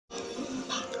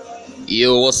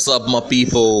Yo, what's up, my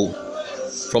people?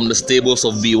 From the stables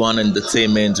of B1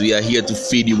 Entertainment, we are here to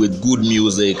feed you with good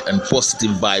music and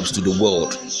positive vibes to the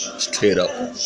world. Straight up.